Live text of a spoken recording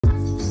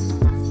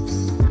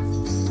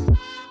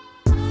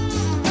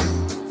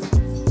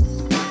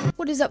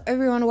What is up,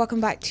 everyone? Welcome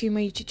back to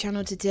my YouTube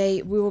channel.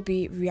 Today we will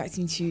be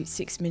reacting to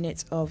 6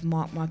 minutes of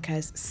Marc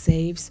Marquez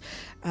saves.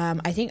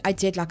 I think I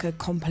did like a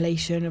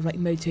compilation of like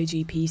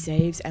MotoGP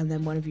saves, and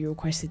then one of you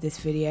requested this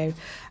video,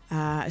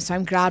 so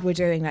I'm glad we're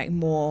doing like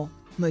more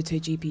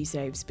MotoGP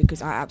saves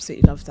because I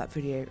absolutely loved that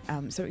video.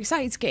 So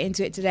excited to get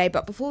into it today,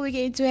 but before we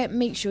get into it,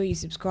 make sure you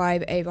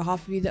subscribe. Over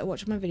half of you that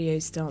watch my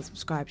videos still aren't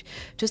subscribed.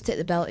 Just hit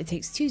the bell, it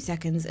takes 2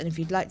 seconds, and if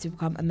you'd like to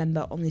become a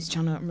member on this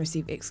channel and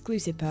receive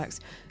exclusive perks,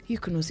 you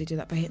can also do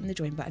that by hitting the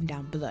join button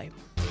down below.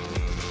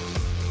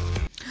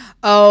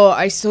 Oh,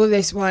 I saw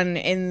this one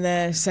in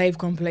the save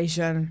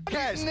compilation.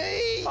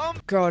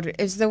 God,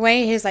 it's the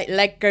way his like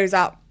leg goes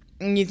up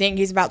and you think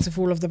he's about to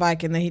fall off the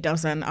bike and then he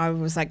doesn't. I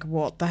was like,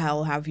 what the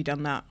hell, how have you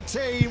done that?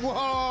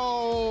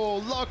 Whoa,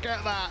 look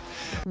at that.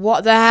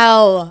 What the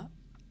hell?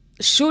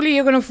 Surely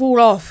you're gonna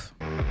fall off.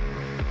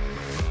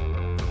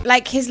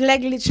 Like, his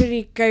leg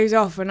literally goes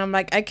off and I'm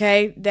like,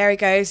 okay, there he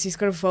goes, he's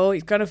gonna fall,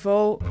 he's gonna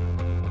fall.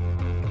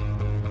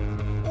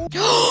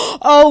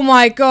 Oh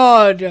my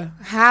god,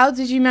 how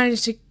did you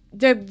manage to...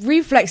 The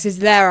reflexes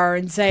there are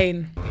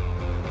insane.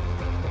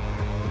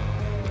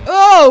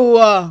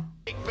 Oh!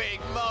 Big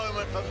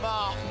moment for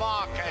Marc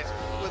Marquez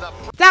with a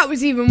That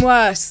was even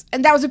worse.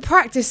 And that was a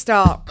practice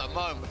start. the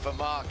moment for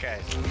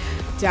Marquez.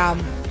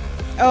 Damn.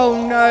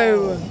 Oh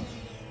no.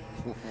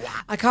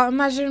 I can't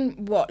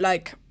imagine what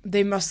like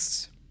they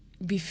must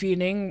be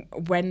feeling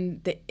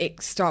when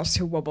it starts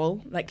to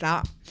wobble like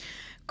that.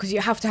 Because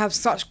you have to have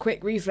such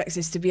quick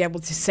reflexes to be able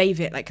to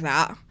save it like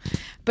that.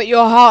 But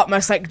your heart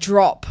must like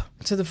drop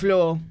to the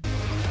floor.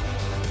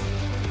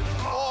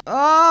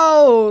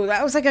 Oh,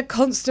 that was like a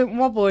constant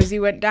wobble as he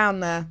went down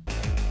there.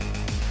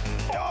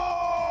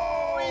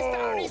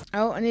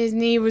 Oh, and his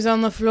knee was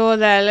on the floor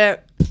there, look.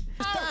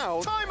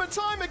 Down. Time and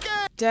time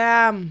again.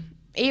 Damn.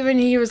 Even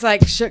he was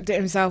like shook at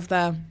himself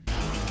there.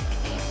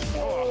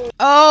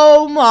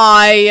 Oh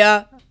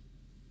my.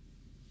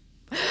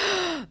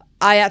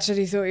 I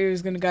actually thought he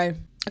was going to go.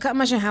 I can't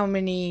imagine how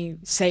many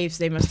saves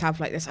they must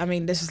have like this. I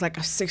mean, this is like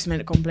a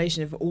 6-minute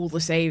compilation of all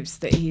the saves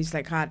that he's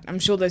like had. I'm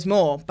sure there's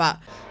more, but...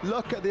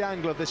 Look at the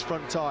angle of this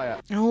front tyre.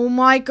 Oh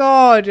my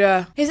god.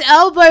 His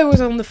elbow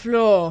was on the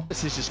floor.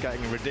 This is just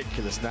getting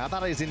ridiculous now.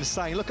 That is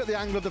insane. Look at the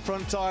angle of the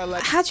front tyre.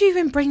 How do you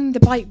even bring the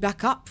bike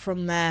back up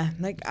from there?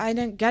 Like, I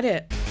don't get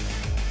it.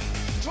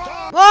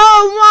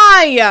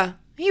 Oh my!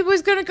 He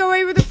was going to go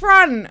over the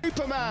front.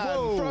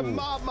 Superman from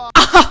Marc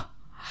Marquez.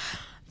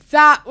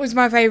 That was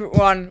my favourite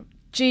one.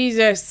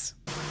 Jesus.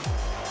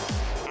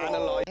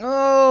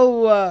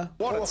 Oh.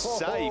 What a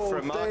save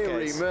from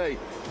Marquez.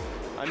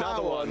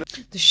 Another one.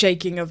 The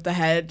shaking of the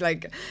head,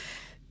 like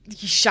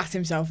he shat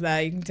himself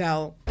there, you can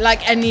tell.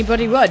 Like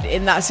anybody would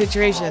in that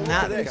situation.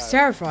 That was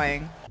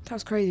terrifying. That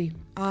was crazy.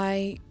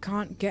 I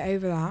can't get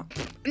over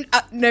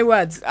that. No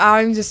words.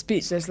 I'm just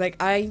speechless. Like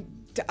I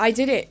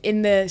did it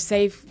in the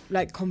save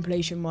like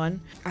compilation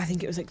one. I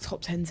think it was like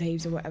top 10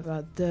 saves or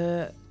whatever.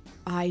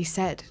 I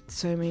said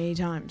so many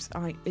times,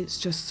 it's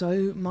just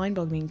so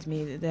mind-boggling to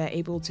me that they're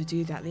able to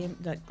do that.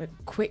 The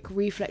quick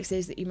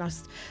reflexes that you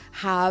must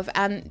have,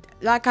 and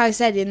like I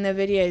said in the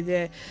video,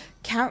 the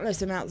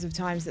countless amounts of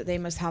times that they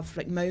must have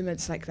like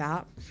moments like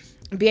that,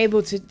 and be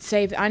able to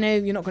save. I know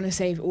you're not going to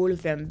save all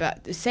of them,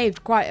 but they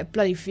saved quite a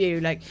bloody few.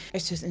 Like,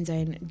 it's just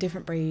insane.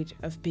 Different breed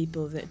of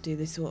people that do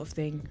this sort of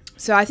thing.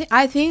 So I think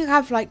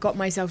I've like got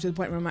myself to the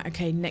point where I'm like,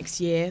 okay, next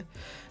year,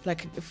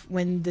 like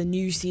when the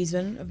new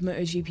season of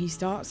MotoGP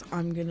starts,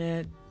 I'm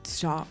gonna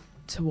start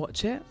to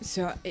watch it.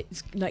 So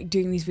it's like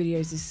doing these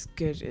videos is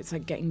good. It's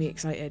like getting me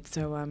excited.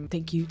 So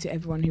thank you to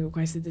everyone who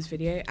requested this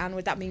video. And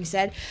with that being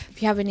said,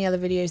 if you have any other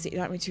videos that you'd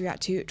like me to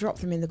react to, drop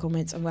them in the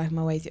comments. I'm working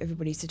my way through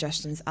everybody's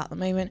suggestions at the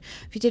moment.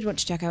 If you did want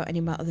to check out any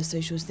of my other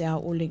socials, they are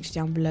all linked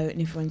down below.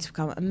 And if you want to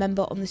become a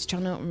member on this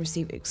channel and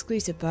receive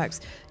exclusive perks,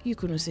 you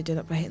can also do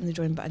that by hitting the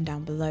join button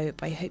down below.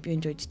 But I hope you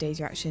enjoyed today's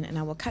reaction, and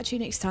I will catch you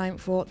next time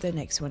for the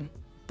next one.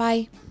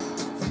 Bye.